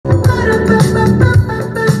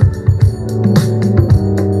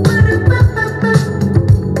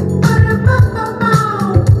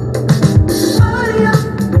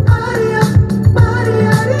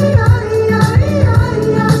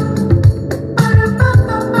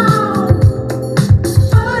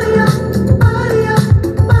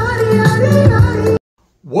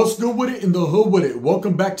good with it, in the hood with it.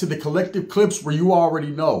 Welcome back to the collective clips where you already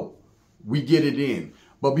know we get it in.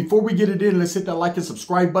 But before we get it in, let's hit that like and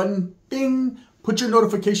subscribe button. Ding! Put your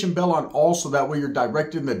notification bell on all so that way you're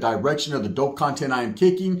directed in the direction of the dope content I am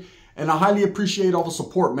kicking. And I highly appreciate all the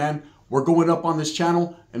support, man. We're going up on this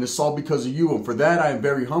channel and it's all because of you. And for that, I am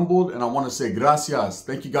very humbled and I want to say gracias.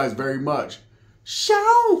 Thank you guys very much.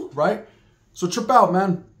 Ciao! Right? So trip out,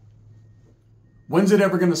 man. When's it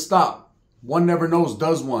ever going to stop? One never knows,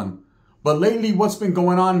 does one? But lately, what's been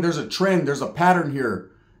going on, there's a trend, there's a pattern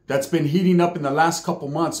here that's been heating up in the last couple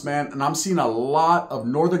months, man. And I'm seeing a lot of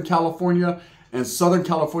Northern California and Southern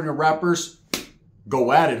California rappers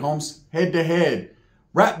go at it, Holmes. Head to head.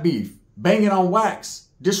 Rap beef. Banging on wax.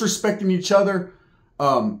 Disrespecting each other.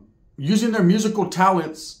 Using their musical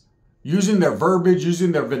talents. Using their verbiage.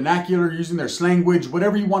 Using their vernacular. Using their slanguage.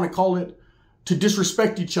 Whatever you want to call it. To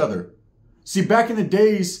disrespect each other. See, back in the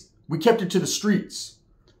days, we kept it to the streets.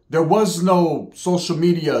 There was no social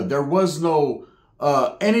media. There was no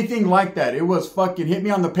anything like that. It was fucking hit me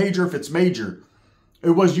on the pager if it's major.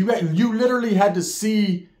 It was you literally had to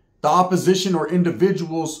see the opposition or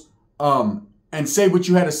individuals and say what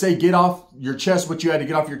you had to say. Get off your chest what you had to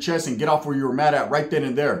get off your chest and get off where you were mad at right then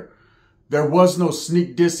and there. There was no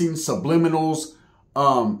sneak dissing, subliminals,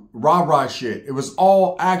 rah-rah shit. It was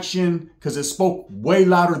all action because it spoke way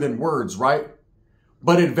louder than words, right?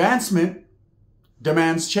 But advancement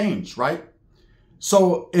demands change, right?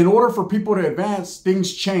 So in order for people to advance,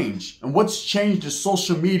 things change. And what's changed is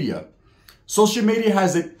social media. Social media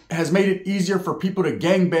has made it easier for people to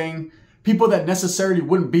gangbang, people that necessarily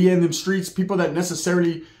wouldn't be in them streets, people that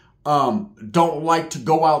necessarily don't like to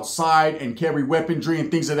go outside and carry weaponry and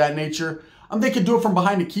things of that nature. They can do it from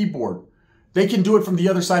behind a keyboard. They can do it from the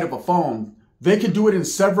other side of a phone. They can do it in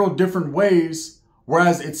several different ways,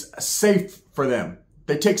 whereas it's safe for them.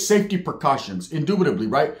 They take safety precautions, indubitably,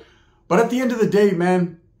 right? But at the end of the day,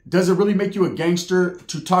 man, does it really make you a gangster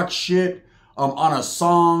to talk shit on a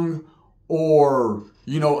song or,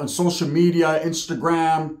 you know, on social media,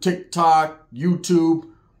 Instagram, TikTok, YouTube?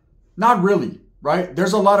 Not really, right?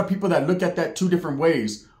 There's a lot of people that look at that two different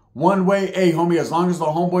ways. One way, hey, homie, as long as the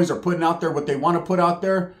homeboys are putting out there what they want to put out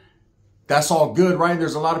there, that's all good, right? And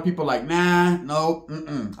there's a lot of people like, nah, no,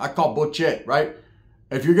 I call bullshit, right?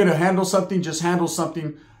 If you're going to handle something, just handle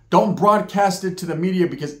something. Don't broadcast it to the media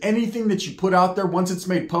because anything that you put out there, once it's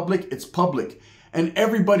made public, it's public. And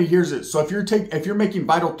everybody hears it. So if you're making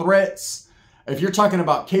vital threats, if you're talking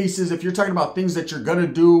about cases, if you're talking about things that you're going to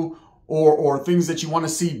do or things that you want to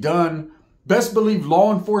see done, best believe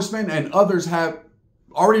law enforcement and others have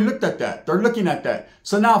already looked at that. They're looking at that.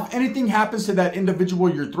 So now if anything happens to that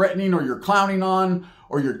individual you're threatening or you're clowning on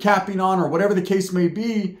or you're capping on or whatever the case may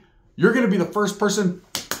be, you're going to be the first person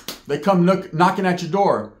they come knocking at your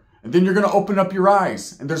door. And then you're going to open up your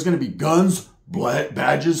eyes. And there's going to be guns,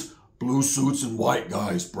 badges, blue suits, and white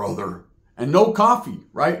guys, brother. And no coffee,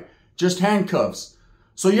 right? Just handcuffs.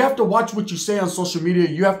 So you have to watch what you say on social media.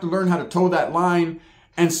 You have to learn how to toe that line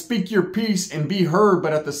and speak your piece and be heard.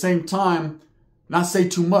 But at the same time, not say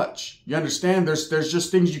too much. You understand? There's just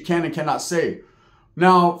things you can and cannot say.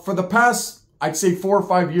 Now, for the past, I'd say 4 or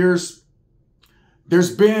 5 years,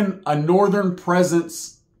 there's been a northern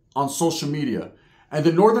presence on social media. And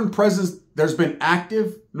the northern presence, there's been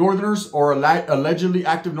active northerners or allegedly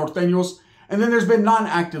active norteños. And then there's been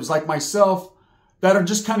non-actives like myself that are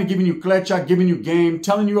just kind of giving you clecha, giving you game,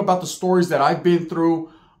 telling you about the stories that I've been through,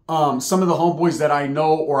 some of the homeboys that I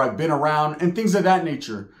know or I've been around and things of that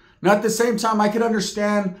nature. Now, at the same time, I could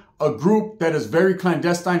understand a group that is very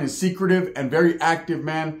clandestine and secretive and very active,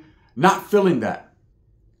 man, not feeling that.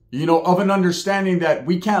 You know, of an understanding that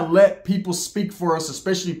we can't let people speak for us,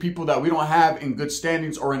 especially people that we don't have in good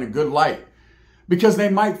standings or in a good light, because they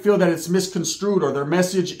might feel that it's misconstrued or their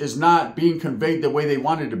message is not being conveyed the way they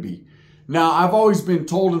want it to be. Now, I've always been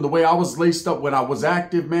told, and the way I was laced up when I was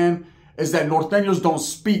active, man, is that Norteños don't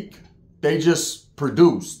speak. They just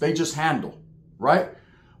produce. They just handle, right?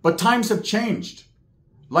 But times have changed.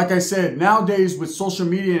 Like I said, nowadays with social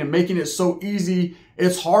media and making it so easy,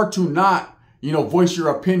 it's hard to not, you know, voice your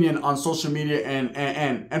opinion on social media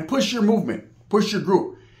and push your movement, push your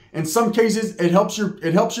group. In some cases, it helps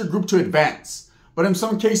your group to advance. But in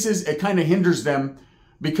some cases, it kind of hinders them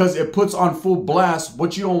because it puts on full blast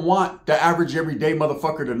what you don't want the average everyday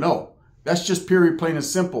motherfucker to know. That's just period, plain and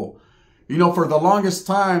simple. You know, for the longest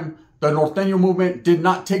time, the Norteño movement did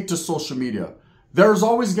not take to social media. There's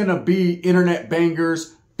always going to be internet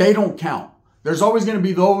bangers. They don't count. There's always going to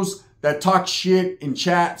be those that talk shit in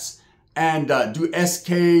chats and do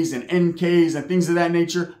SKs and NKs and things of that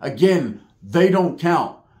nature. Again, they don't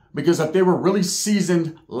count. Because if they were really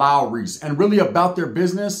seasoned Lowrys and really about their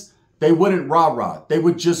business, they wouldn't rah-rah. They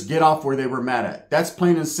would just get off where they were mad at. That's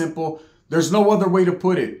plain and simple. There's no other way to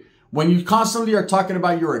put it. When you constantly are talking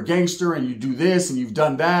about you're a gangster and you do this and you've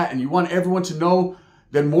done that and you want everyone to know,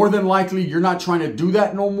 then more than likely you're not trying to do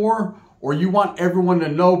that no more, or you want everyone to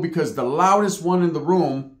know because the loudest one in the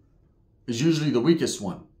room is usually the weakest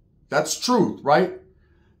one. That's truth, right?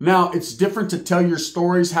 Now, it's different to tell your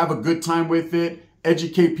stories, have a good time with it,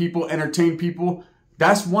 educate people, entertain people.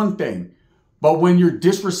 That's one thing. But when you're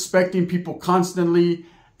disrespecting people constantly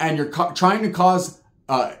and you're trying to cause,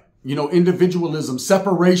 individualism,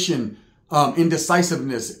 separation,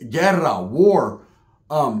 indecisiveness, guerra, war,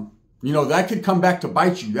 that could come back to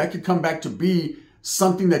bite you. That could come back to be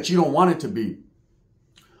something that you don't want it to be.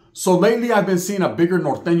 So lately, I've been seeing a bigger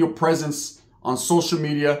Norteño presence on social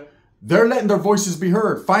media. They're letting their voices be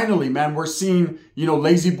heard. Finally, man, we're seeing,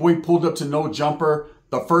 Lazy Boy pulled up to No Jumper.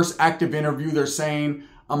 The first active interview, they're saying.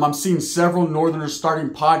 I'm seeing several Northerners starting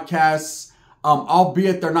podcasts.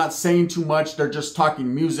 Albeit they're not saying too much. They're just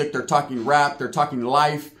talking music. They're talking rap. They're talking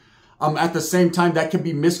life. At the same time, that could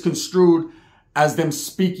be misconstrued as them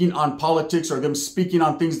speaking on politics or them speaking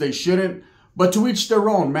on things they shouldn't. But to each their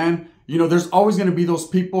own, man. There's always going to be those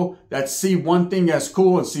people that see one thing as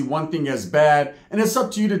cool and see one thing as bad. And it's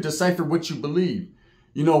up to you to decipher what you believe.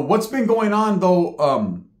 What's been going on,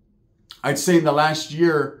 though, I'd say in the last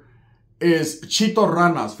year, is Chitos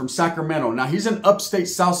Ranas from Sacramento. Now, he's an upstate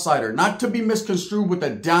Southsider, not to be misconstrued with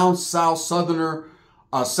a down south Southerner,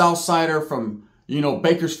 Southsider from,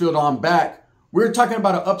 Bakersfield on back. We're talking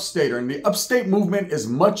about an upstater, and the upstate movement is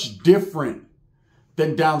much different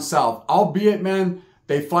than down south. Albeit, man,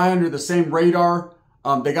 they fly under the same radar.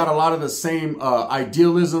 They got a lot of the same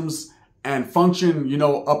idealisms and function,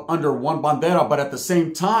 up under one bandera. But at the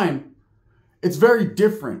same time, it's very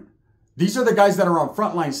different. These are the guys that are on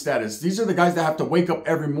frontline status. These are the guys that have to wake up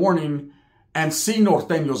every morning and see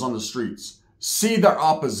Norteños on the streets, see their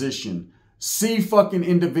opposition, see fucking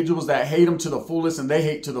individuals that hate them to the fullest and they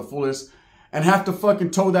hate to the fullest, and have to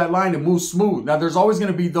fucking toe that line and move smooth. Now, there's always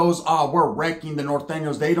going to be those, we're wrecking the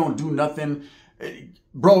Norteños. They don't do nothing.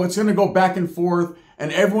 Bro, it's going to go back and forth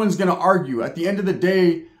and everyone's going to argue. At the end of the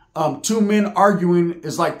day, two men arguing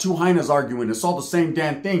is like two hyenas arguing. It's all the same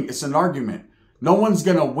damn thing. It's an argument. No one's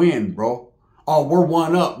going to win, bro. Oh, we're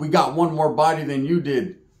one up. We got one more body than you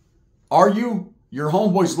did. Are you? Your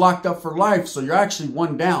homeboy's locked up for life, so you're actually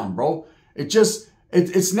one down, bro.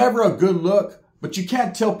 It's never a good look, but you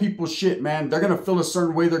can't tell people shit, man. They're going to feel a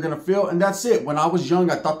certain way they're going to feel, and that's it. When I was young,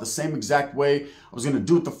 I thought the same exact way. I was going to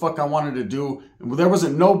do what the fuck I wanted to do. And there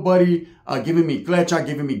wasn't nobody giving me flecha,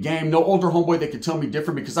 giving me game. No older homeboy that could tell me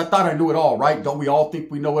different because I thought I knew it all, right? Don't we all think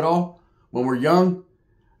we know it all when we're young?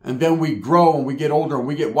 And then we grow and we get older and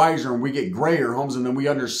we get wiser and we get grayer, homes. And then we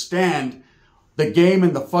understand the game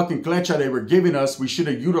and the fucking flecha they were giving us. We should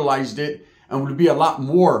have utilized it and would be a lot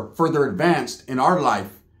more further advanced in our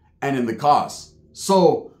life and in the cause.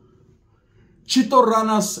 So, Chitos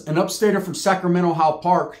Ranas, an upstater from Sacramento, Howell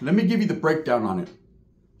Park. Let me give you the breakdown on it.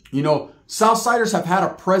 Southsiders have had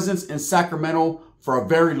a presence in Sacramento for a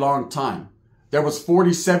very long time. There was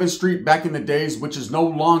 47th Street back in the days, which is no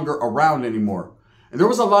longer around anymore. And there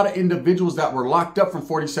was a lot of individuals that were locked up from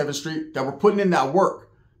 47th Street that were putting in that work,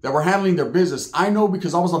 that were handling their business. I know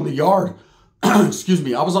because I was on the yard. Excuse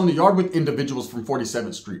me. I was on the yard with individuals from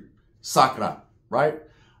 47th Street, Sacra, right?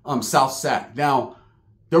 South Sac. Now,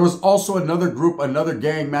 there was also another group, another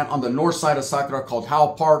gang, man, on the north side of Sacra called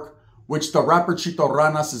Howell Park, which the rapper Chitos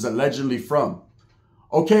Ranas is allegedly from.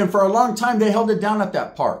 Okay, and for a long time, they held it down at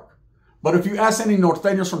that park. But if you ask any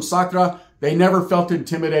Norteños from Sacra, they never felt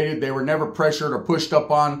intimidated. They were never pressured or pushed up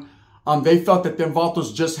on. They felt that them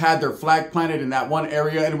Vatos just had their flag planted in that one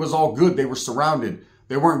area and it was all good. They were surrounded.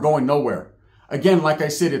 They weren't going nowhere. Again, like I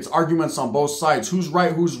said, it's arguments on both sides. Who's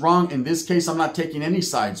right, who's wrong? In this case, I'm not taking any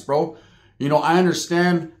sides, bro. I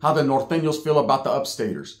understand how the Norteños feel about the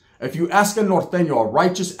upstaters. If you ask a Norteño, a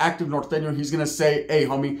righteous, active Norteño, he's going to say, hey,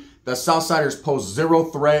 homie, the Southsiders pose zero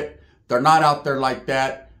threat. They're not out there like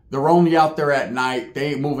that. They're only out there at night. They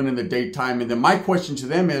ain't moving in the daytime. And then my question to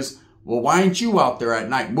them is, well, why ain't you out there at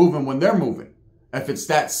night moving when they're moving? If it's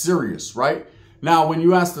that serious, right? Now, when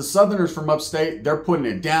you ask the Southerners from upstate, they're putting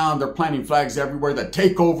it down. They're planting flags everywhere. The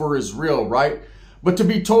takeover is real, right? But to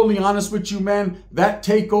be totally honest with you, man, that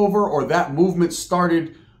takeover or that movement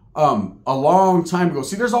started a long time ago.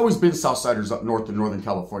 See, there's always been Southsiders up north in Northern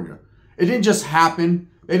California. It didn't just happen.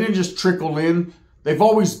 They didn't just trickle in. They've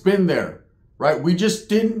always been there. Right? We just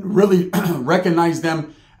didn't really recognize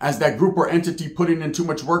them as that group or entity putting in too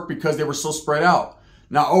much work because they were so spread out.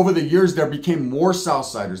 Now, over the years, there became more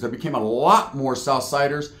Southsiders. There became a lot more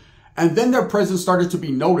Southsiders. And then their presence started to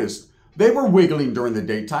be noticed. they were wiggling during the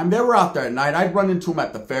daytime. They were out there at night. I'd run into them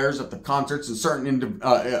at the fairs, at the concerts, in certain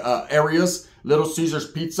areas. Little Caesar's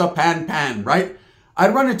Pizza, Pan, right?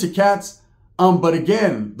 I'd run into cats. But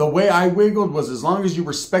again, the way I wiggled was as long as you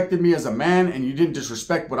respected me as a man and you didn't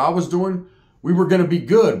disrespect what I was doing, we were going to be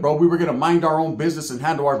good, bro. We were going to mind our own business and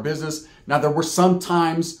handle our business. Now, there were some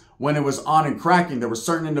times when it was on and cracking. There were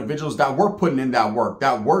certain individuals that were putting in that work,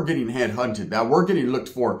 that were getting headhunted, that were getting looked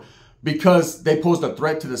for because they posed a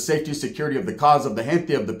threat to the safety and security of the cause, of the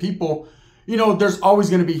gente, of the people. You know, there's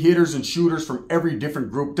always going to be hitters and shooters from every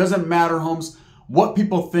different group. Doesn't matter, Holmes, what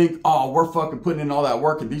people think. Oh, we're fucking putting in all that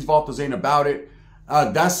work and these vatos ain't about it.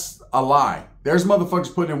 That's a lie. There's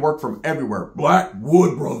motherfuckers putting in work from everywhere. Black,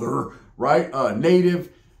 wood, brother, right? Native,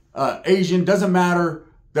 Asian, doesn't matter.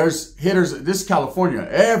 There's hitters. This is California.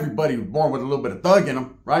 Everybody was born with a little bit of thug in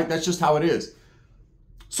them, right? That's just how it is.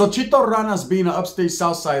 So Chito Ranas, being an upstate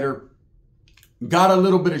Southsider, got a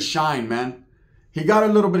little bit of shine, man. He got a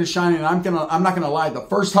little bit of shine, and I'm not gonna lie. The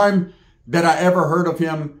first time that I ever heard of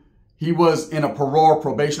him, he was in a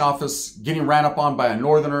probation office getting ran up on by a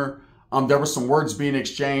Northerner. There were some words being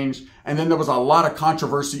exchanged, and then there was a lot of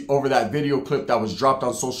controversy over that video clip that was dropped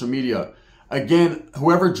on social media. Again,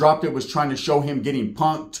 whoever dropped it was trying to show him getting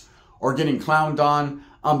punked or getting clowned on.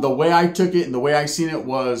 The way I took it and the way I seen it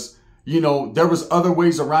was, you know, there was other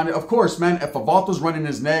ways around it. Of course, man, if a Valto's running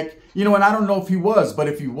his neck, you know, and I don't know if he was, but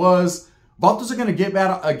if he was, Valtos are going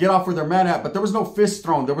to get off where they're mad at. But there was no fist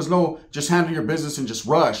thrown. There was no just handle your business and just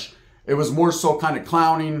rush. It was more so kind of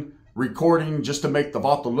clowning, recording just to make the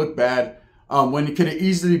Valto look bad. When it could have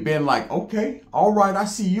easily been like, okay, all right, I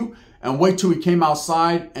see you. And wait till he came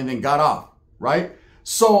outside and then got off. Right?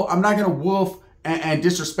 So I'm not going to wolf and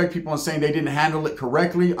disrespect people and saying they didn't handle it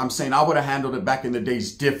correctly. I'm saying I would have handled it back in the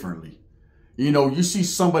days differently. You know, you see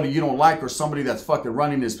somebody you don't like or somebody that's fucking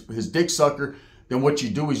running his dick sucker, then what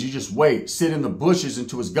you do is you just wait, sit in the bushes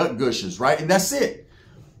until his gut gushes, right? And that's it.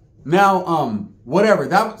 Now, whatever.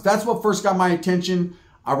 That's what first got my attention.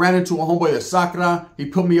 I ran into a homeboy at Sakra. He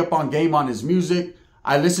put me up on game on his music.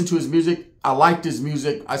 I listened to his music. I liked his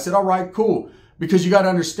music. I said, all right, cool. Because you got to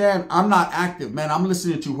understand, I'm not active, man. I'm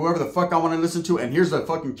listening to whoever the fuck I want to listen to. And here's the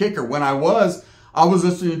fucking kicker. When I was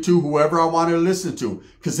listening to whoever I wanted to listen to.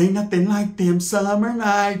 Because ain't nothing like them summer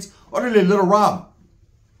nights. Orderly Little Rob.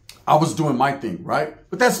 I was doing my thing, right?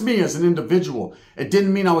 But that's me as an individual. It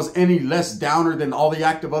didn't mean I was any less downer than all the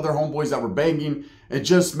active other homeboys that were banging. It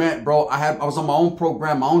just meant, bro, I was on my own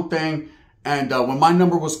program, my own thing. And when my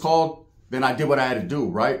number was called, then I did what I had to do,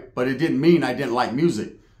 right? But it didn't mean I didn't like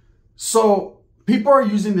music. So people are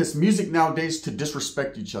using this music nowadays to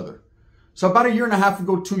disrespect each other. So about 1.5 years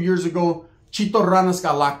ago, 2 years ago, Chito Ranas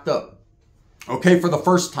got locked up. Okay, for the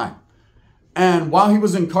first time. And while he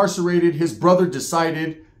was incarcerated, his brother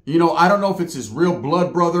decided, you know, I don't know if it's his real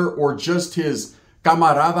blood brother or just his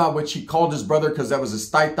camarada, which he called his brother because that was his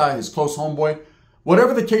taita, his close homeboy.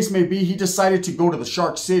 Whatever the case may be, he decided to go to the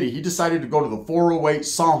Shark City. He decided to go to the 408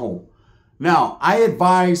 Sanjo. Now, I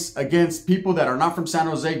advise against people that are not from San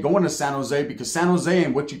Jose going to San Jose because San Jose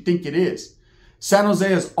ain't what you think it is. San Jose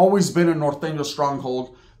has always been a Norteño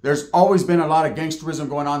stronghold. There's always been a lot of gangsterism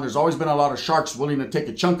going on. There's always been a lot of sharks willing to take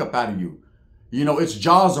a chunk up out of you. You know, it's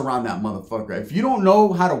jaws around that motherfucker. If you don't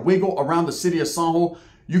know how to wiggle around the city of Sanjo,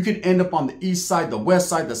 you could end up on the east side, the west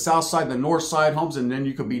side, the south side, the north side, homes, and then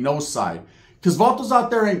you could be no side. Because Valtos out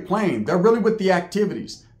there ain't playing. They're really with the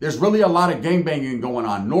activities. There's really a lot of gangbanging going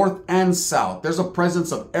on, north and south. There's a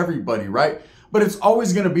presence of everybody, right? But it's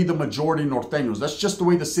always going to be the majority Norteños. That's just the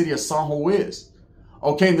way the city of Sanjo is.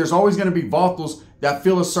 Okay, and there's always going to be Valtos that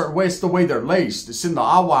feel a certain way. It's the way they're laced. It's in the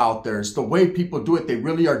agua out there. It's the way people do it. They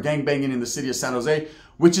really are gangbanging in the city of San Jose,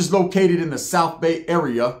 which is located in the South Bay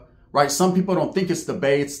area, right? Some people don't think it's the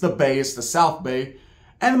Bay. It's the Bay. It's the South Bay.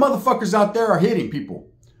 And the motherfuckers out there are hitting people.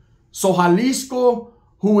 So Jalisco,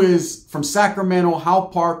 who is from Sacramento, Howe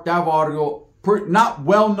Park, Barrio, not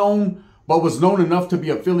well known, but was known enough to be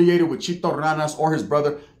affiliated with Chito Ranas or his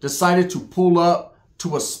brother, decided to pull up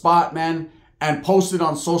to a spot, man, and post it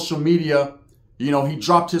on social media. You know, he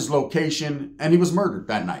dropped his location and he was murdered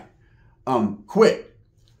that night. Quick,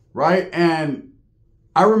 right? And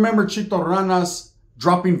I remember Chito Ranas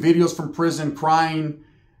dropping videos from prison, crying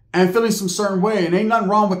and feeling some certain way. And ain't nothing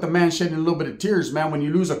wrong with the man shedding a little bit of tears, man. When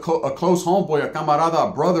you lose a close homeboy, a camarada,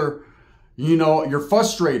 a brother, you know, you're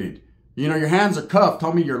frustrated. You know, your hands are cuffed.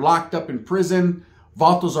 Tell me you're locked up in prison.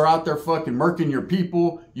 Valtos are out there fucking murking your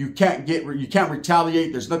people. You can't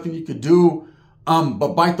retaliate. There's nothing you could do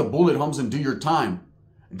but bite the bullet, homes, and do your time.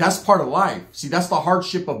 That's part of life. See, that's the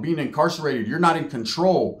hardship of being incarcerated. You're not in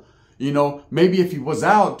control. You know, maybe if he was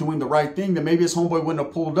out doing the right thing, then maybe his homeboy wouldn't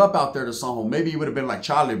have pulled up out there to Sanjo. Maybe he would have been like,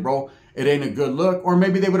 Charlie, bro, it ain't a good look. Or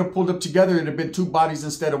maybe they would have pulled up together and it'd have been 2 bodies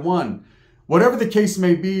instead of 1. Whatever the case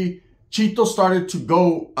may be, Chito started to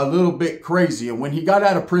go a little bit crazy. And when he got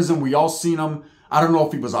out of prison, we all seen him. I don't know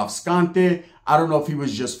if he was off scante. I don't know if he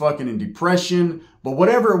was just fucking in depression. But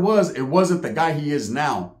whatever it wasn't the guy he is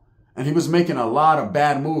now. And he was making a lot of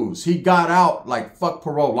bad moves. He got out like, fuck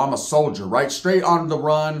parole, I'm a soldier, right? Straight on the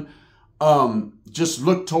run. Just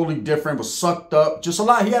looked totally different, was sucked up. Just a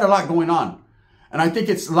lot. He had a lot going on. And I think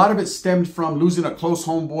a lot of it stemmed from losing a close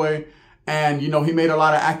homeboy. And, you know, he made a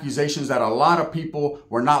lot of accusations that a lot of people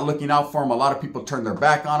were not looking out for him. A lot of people turned their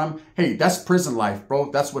back on him. Hey, that's prison life,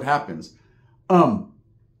 bro. That's what happens.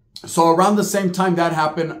 So around the same time that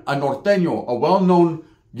happened, a Norteño, a well-known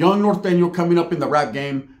young Norteño coming up in the rap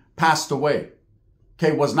game, passed away.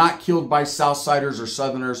 Okay, was not killed by Southsiders or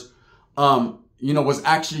Southerners. You know, was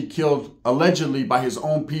actually killed allegedly by his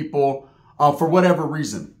own people for whatever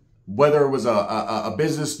reason. Whether it was a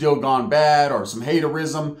business deal gone bad or some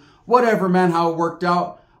haterism, whatever, man, how it worked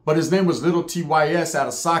out. But his name was Little TYS out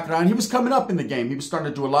of Sacra, and he was coming up in the game. He was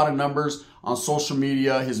starting to do a lot of numbers on social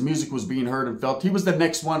media. His music was being heard and felt. He was the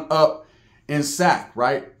next one up in SAC,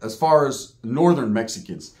 right? As far as northern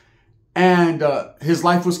Mexicans. And his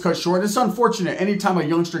life was cut short. It's unfortunate. Anytime a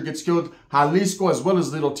youngster gets killed, Jalisco as well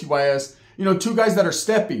as Little TYS, you know, 2 guys that are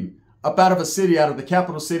stepping up out of a city, out of the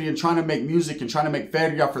capital city, and trying to make music and trying to make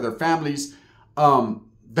feria for their families,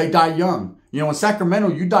 they die young. You know, in Sacramento,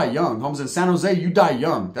 you die young. Homes in San Jose, you die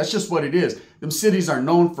young. That's just what it is. Them cities are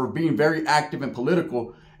known for being very active and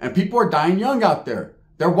political, and people are dying young out there.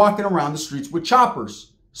 They're walking around the streets with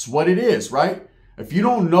choppers. It's what it is, right? If you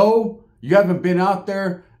don't know, you haven't been out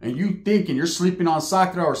there, and you think and you're sleeping on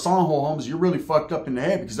Sacra or Sanjo homes, you're really fucked up in the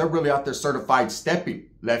head because they're really out there certified stepping.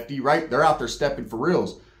 Lefty, right? They're out there stepping for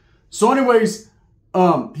reals. So anyways,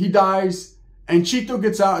 he dies, and Chito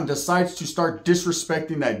gets out and decides to start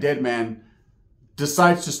disrespecting that dead man.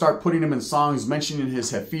 Decides to start putting him in songs, mentioning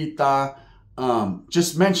his jefita,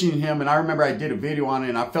 just mentioning him. And I remember I did a video on it,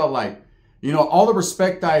 and I felt like, you know, all the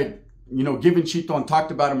respect I had, you know, given Chito and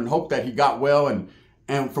talked about him and hoped that he got well.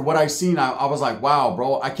 And for what I seen, I was like, wow,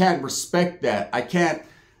 bro, I can't respect that. I can't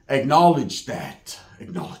acknowledge that.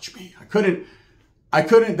 Acknowledge me. I couldn't.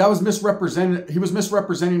 That was misrepresented. He was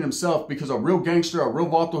misrepresenting himself, because a real gangster, a real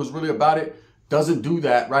vato who's really about it, doesn't do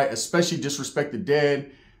that, right? Especially disrespect the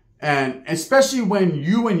dead. And especially when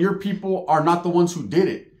you and your people are not the ones who did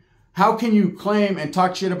it. How can you claim and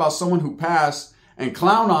talk shit about someone who passed and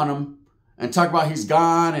clown on him and talk about he's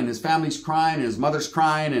gone and his family's crying and his mother's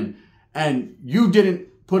crying, and you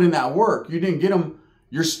didn't put in that work. You didn't get him.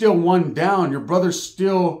 You're still one down. Your brother's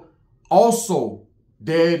still also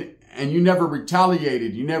dead, and you never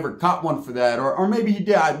retaliated. You never caught one for that. Or maybe he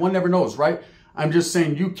did. One never knows, right? I'm just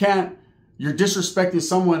saying you can't. You're disrespecting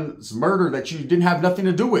someone's murder that you didn't have nothing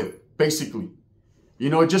to do with, basically. You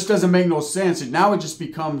know, it just doesn't make no sense. And now it just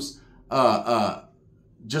becomes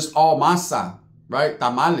just all masa, right?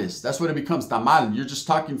 Tamales. That's what it becomes, tamal. You're just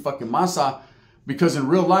talking fucking masa, because in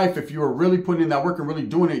real life, if you were really putting in that work and really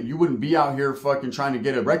doing it, you wouldn't be out here fucking trying to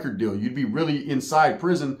get a record deal. You'd be really inside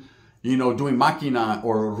prison, you know, doing máquina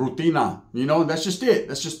or rutina. You know, that's just it.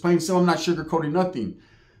 That's just plain simple. I'm not sugarcoating nothing.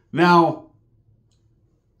 Now,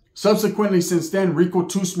 subsequently, since then, Rico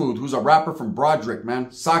Too Smooth, who's a rapper from Broderick,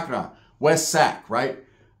 man, Sacra, West Sac, right?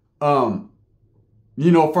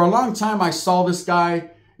 You know, for a long time, I saw this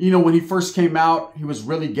guy, you know, when he first came out, he was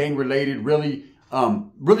really gang related, really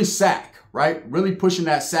Sac, right? Really pushing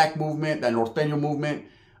that Sac movement, that Norteño movement.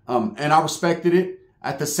 And I respected it.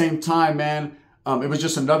 At the same time, man, it was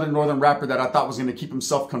just another northern rapper that I thought was going to keep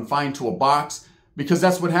himself confined to a box, because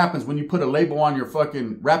that's what happens when you put a label on your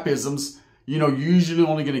fucking rapisms. You know, you're usually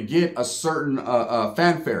only going to get a certain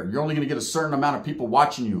fanfare. You're only going to get a certain amount of people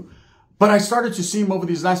watching you. But I started to see him over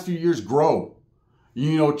these last few years grow.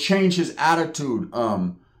 You know, change his attitude.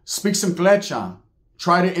 Speak some flecha.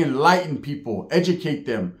 Try to enlighten people. Educate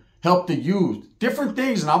them. Help the youth. Different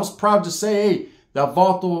things. And I was proud to say, hey, that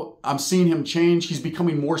vato, I'm seeing him change. He's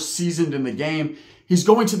becoming more seasoned in the game. He's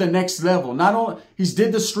going to the next level. Not only, he's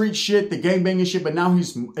did the street shit, the gangbanging shit, but now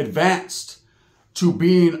he's advanced to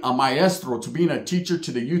being a maestro, to being a teacher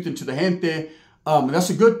to the youth and to the gente. That's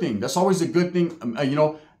a good thing. That's always a good thing. You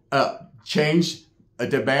know, change,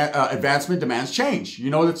 advancement demands change. You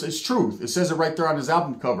know, it's truth. It says it right there on his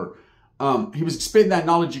album cover. He was spitting that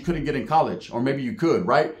knowledge you couldn't get in college, or maybe you could,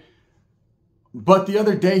 right? But the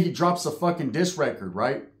other day he drops a fucking diss record,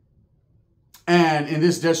 right? And in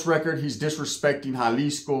this diss record, he's disrespecting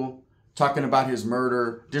Jalisco, talking about his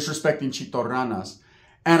murder, disrespecting Chitos Ranas.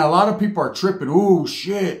 And a lot of people are tripping. Ooh,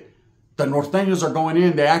 shit. the Nortenos are going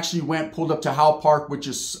in. They actually pulled up to Howell Park, which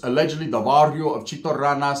is allegedly the Barrio of Chitos,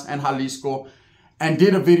 Ranas, and Jalisco, and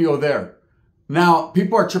did a video there. Now,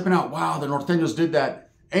 people are tripping out. Wow, the Nortenos did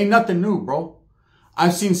that. Ain't nothing new, bro.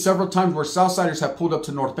 I've seen several times where Southsiders have pulled up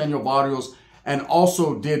to Norteño barrios and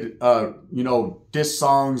also did, diss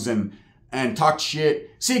songs and talk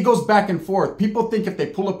shit. See, it goes back and forth. People think if they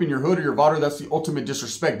pull up in your hood or your barrio, that's the ultimate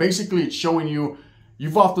disrespect. Basically, it's showing you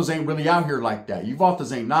vatos ain't really out here like that. You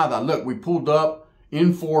vatos ain't nada. Look, we pulled up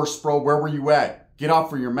in force, bro. Where were you at? Get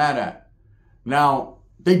off where you're mad at. Now,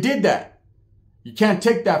 they did that. You can't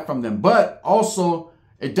take that from them. But also,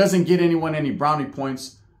 it doesn't get anyone any brownie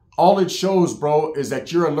points. All it shows, bro, is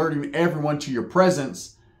that you're alerting everyone to your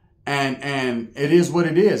presence. And it is what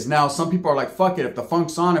it is. Now, some people are like, fuck it. If the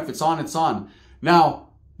funk's on, if it's on, it's on. Now,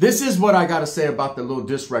 this is what I got to say about the little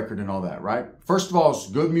diss record and all that, right? First of all, it's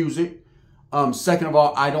good music. Second of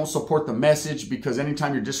all, I don't support the message because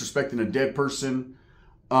anytime you're disrespecting a dead person,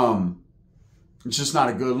 it's just not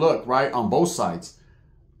a good look, right? On both sides.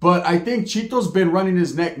 But I think Chitos been running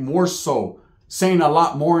his neck more so, saying a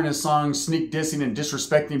lot more in his songs, sneak dissing and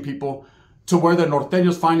disrespecting people, to where the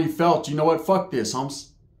Norteños finally felt, you know what, fuck this, humps.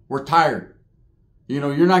 We're tired. You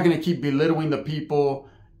know, you're not going to keep belittling the people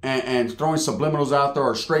and throwing subliminals out there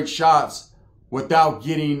or straight shots without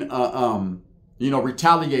getting,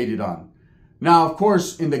 retaliated on. Now, of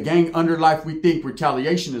course, in the gang underlife, we think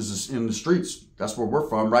retaliation is in the streets. That's where we're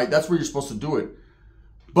from, right? That's where you're supposed to do it.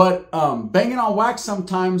 But banging on wax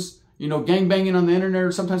sometimes, gang banging on the internet,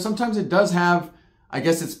 or sometimes it does have, I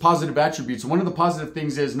guess, its positive attributes. One of the positive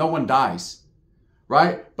things is no one dies.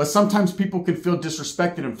 Right? But sometimes people can feel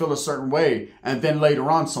disrespected and feel a certain way. And then later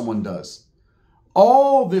on, someone does.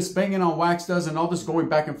 All this banging on wax does and all this going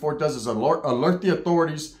back and forth does is alert the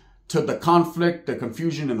authorities to the conflict, the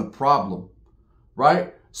confusion, and the problem.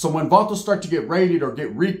 Right? So when vatos start to get raided or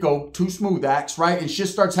get RICO, two smooth acts, right? And shit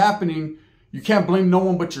starts happening, you can't blame no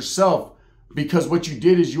one but yourself. Because what you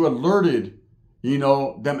did is you alerted,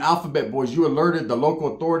 them alphabet boys, you alerted the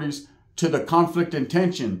local authorities to the conflict and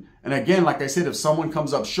tension. And again, like I said, if someone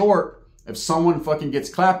comes up short, if someone fucking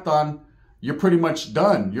gets clapped on, you're pretty much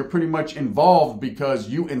done. You're pretty much involved because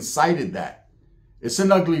you incited that. It's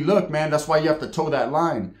an ugly look, man. That's why you have to toe that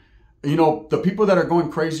line. The people that are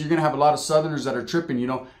going crazy, you're going to have a lot of Southerners that are tripping,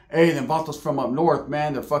 hey, them vatos from up north,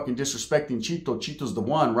 man, they're fucking disrespecting Chito. Chito's the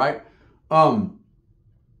one, right?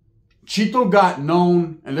 Chito got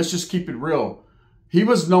known, and let's just keep it real. He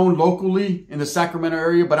was known locally in the Sacramento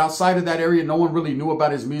area, but outside of that area, no one really knew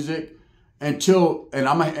about his music until, and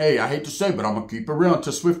I hate to say, but I'm going to keep it real,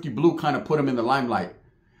 until Swifty Blue kind of put him in the limelight.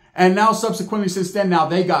 And now subsequently since then, now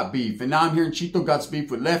they got beef. And now I'm hearing Chito got beef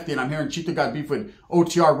with Lefty, and I'm hearing Chito got beef with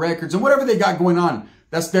OTR Records, and whatever they got going on,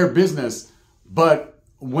 that's their business. But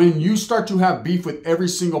when you start to have beef with every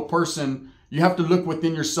single person, you have to look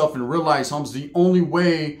within yourself and realize, Holmes, the only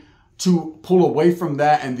way to pull away from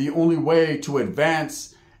that and the only way to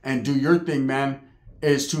advance and do your thing, man,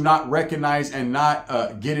 is to not recognize and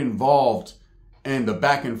not get involved in the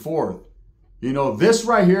back and forth. This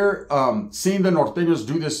right here, seeing the Norteños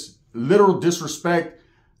do this literal disrespect,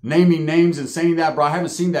 naming names and saying that, bro, I haven't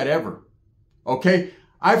seen that ever. Okay?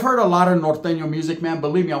 I've heard a lot of Norteño music, man.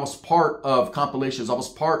 Believe me, I was part of compilations. I was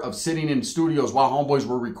part of sitting in studios while homeboys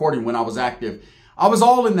were recording when I was active. I was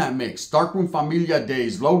all in that mix. Darkroom Familia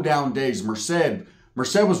days, Lowdown days, Merced.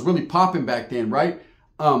 Merced was really popping back then, right?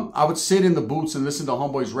 I would sit in the booths and listen to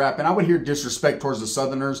homeboys rap, and I would hear disrespect towards the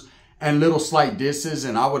Southerners and little slight disses,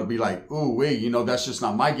 and I would be like, ooh, wait, that's just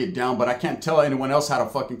not my get down, but I can't tell anyone else how to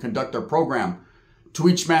fucking conduct their program. To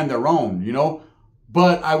each man their own,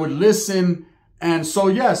 But I would listen, and so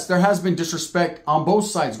yes, there has been disrespect on both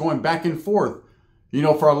sides going back and forth,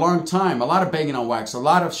 for a long time. A lot of banging on wax, a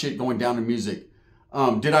lot of shit going down in music.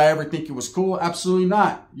 Did I ever think it was cool? Absolutely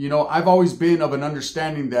not. I've always been of an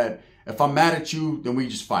understanding that if I'm mad at you, then we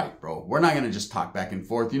just fight, bro. We're not going to just talk back and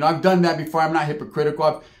forth. I've done that before. I'm not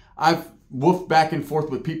hypocritical. I've woofed back and forth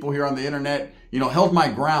with people here on the internet, held my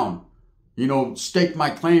ground, staked my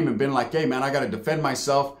claim and been like, hey, man, I got to defend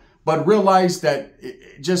myself, but realized that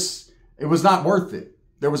it was not worth it.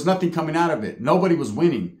 There was nothing coming out of it. Nobody was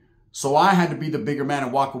winning. So I had to be the bigger man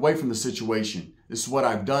and walk away from the situation. This is what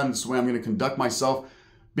I've done. This is the way I'm going to conduct myself,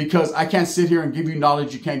 because I can't sit here and give you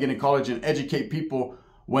knowledge you can't get in college and educate people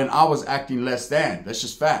when I was acting less than. That's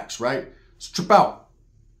just facts, right? Let's trip out.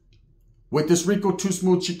 With this Rico Too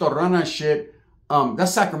Smooth Chito Rana shit,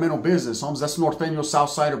 that's Sacramento business, Holmes. That's Norteño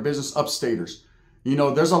Southsider business, upstaters.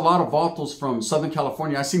 There's a lot of vatos from Southern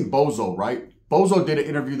California. I seen Bozo, right? Bozo did an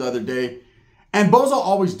interview the other day. And Bozo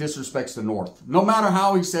always disrespects the North. No matter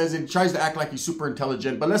how he says it, he tries to act like he's super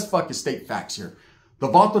intelligent. But let's fucking state facts here. The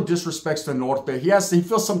Vato disrespects the Norte. He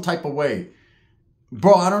feels some type of way.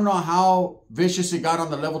 Bro, I don't know how vicious it got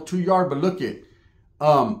on the level 2 yard, but look it.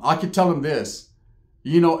 I could tell him this.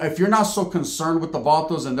 You know, if you're not so concerned with the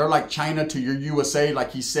Vatos and they're like China to your USA,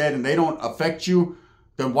 like he said, and they don't affect you,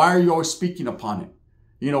 then why are you always speaking upon it?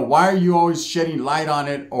 You know, why are you always shedding light on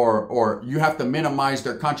it, or you have to minimize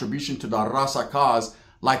their contribution to the Raza cause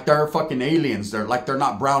like they're fucking aliens. They're like they're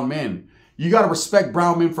not brown men. You got to respect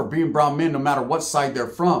brown men for being brown men no matter what side they're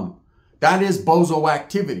from. That is bozo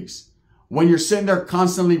activities. When you're sitting there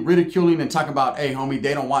constantly ridiculing and talking about, hey, homie,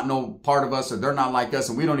 they don't want no part of us or they're not like us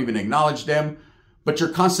and we don't even acknowledge them, but you're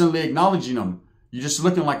constantly acknowledging them. You're just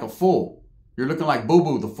looking like a fool. You're looking like Boo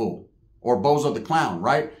Boo the fool or Bozo the clown,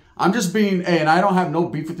 right? I'm just being, hey, and I don't have no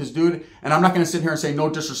beef with this dude. And I'm not going to sit here and say no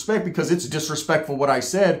disrespect because it's disrespectful what I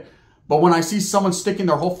said. But when I see someone sticking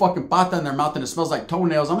their whole fucking pata in their mouth and it smells like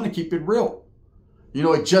toenails, I'm going to keep it real. You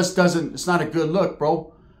know, it just doesn't, it's not a good look,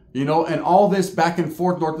 bro. You know, and all this back and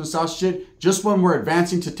forth, north and south shit, just when we're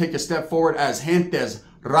advancing to take a step forward as gentes,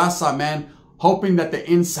 raza, man, hoping that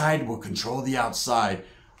the inside will control the outside.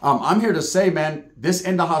 I'm here to say, man, this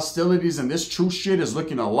end of hostilities and this true shit is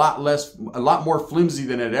looking a lot more flimsy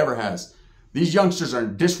than it ever has. These youngsters are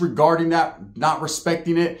disregarding that, not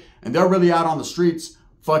respecting it, and they're really out on the streets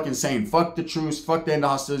fucking saying, fuck the truce, fuck the end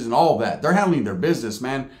of hostilities and all that. They're handling their business,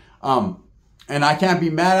 man. And I can't be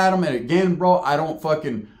mad at them. And again, bro,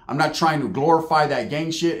 I'm not trying to glorify that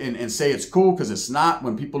gang shit and say it's cool because it's not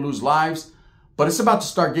when people lose lives. But it's about to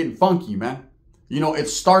start getting funky, man. You know, it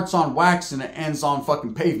starts on wax and it ends on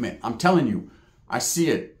fucking pavement. I'm telling you, I see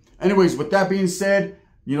it. Anyways, with that being said,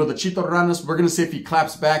 you know, the Chitos Ranas, we're going to see if he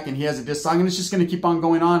claps back and he has a diss song. And it's just going to keep on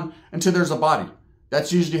going on until there's a body.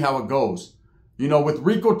 That's usually how it goes. You know, with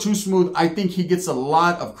Rico Too Smooth, I think he gets a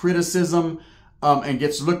lot of criticism and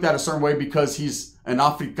gets looked at a certain way because he's an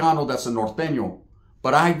Africano that's a Norteño.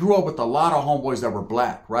 But I grew up with a lot of homeboys that were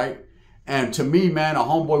black, right? And to me, man, a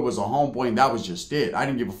homeboy was a homeboy and that was just it. I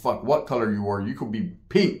didn't give a fuck what color you were. You could be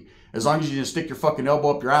pink. As long as you didn't stick your fucking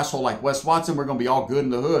elbow up your asshole like Wes Watson, we're going to be all good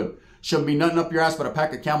in the hood. Shouldn't be nothing up your ass but a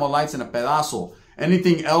pack of Camel Lights and a pedazo.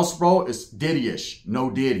 Anything else, bro, is Diddy-ish. No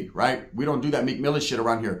Diddy, right? We don't do that Meek Millie shit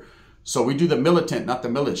around here. So we do the militant, not the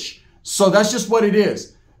millish. So that's just what it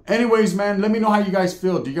is. Anyways, man, let me know how you guys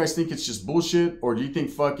feel. Do you guys think it's just bullshit? Or do you think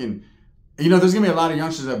fucking, you know, there's going to be a lot of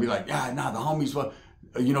youngsters that be like, yeah, nah, the homies,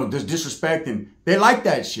 you know, there's disrespect. And they like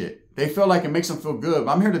that shit. They feel like it makes them feel good.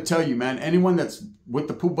 But I'm here to tell you, man, anyone that's with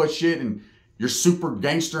the poop butt shit and you're super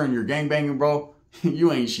gangster and you're gangbanging, bro,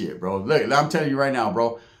 you ain't shit, bro. Look, I'm telling you right now,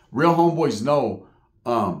 bro, real homeboys know,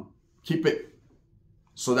 keep it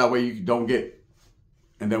so that way you don't get,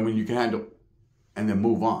 and then when you can handle, and then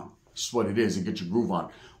move on. It's just what it is and get your groove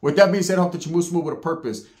on. With that being said, I hope that you move smooth with a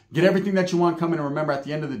purpose. Get everything that you want coming, and remember, at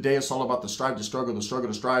the end of the day, it's all about the strive to struggle, the struggle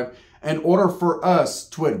to strive. In order for us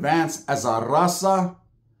to advance as a raza,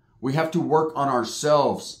 we have to work on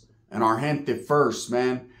ourselves and our gente first,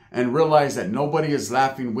 man, and realize that nobody is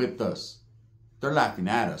laughing with us. They're laughing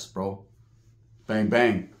at us, bro. Bang,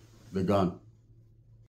 bang, the gun.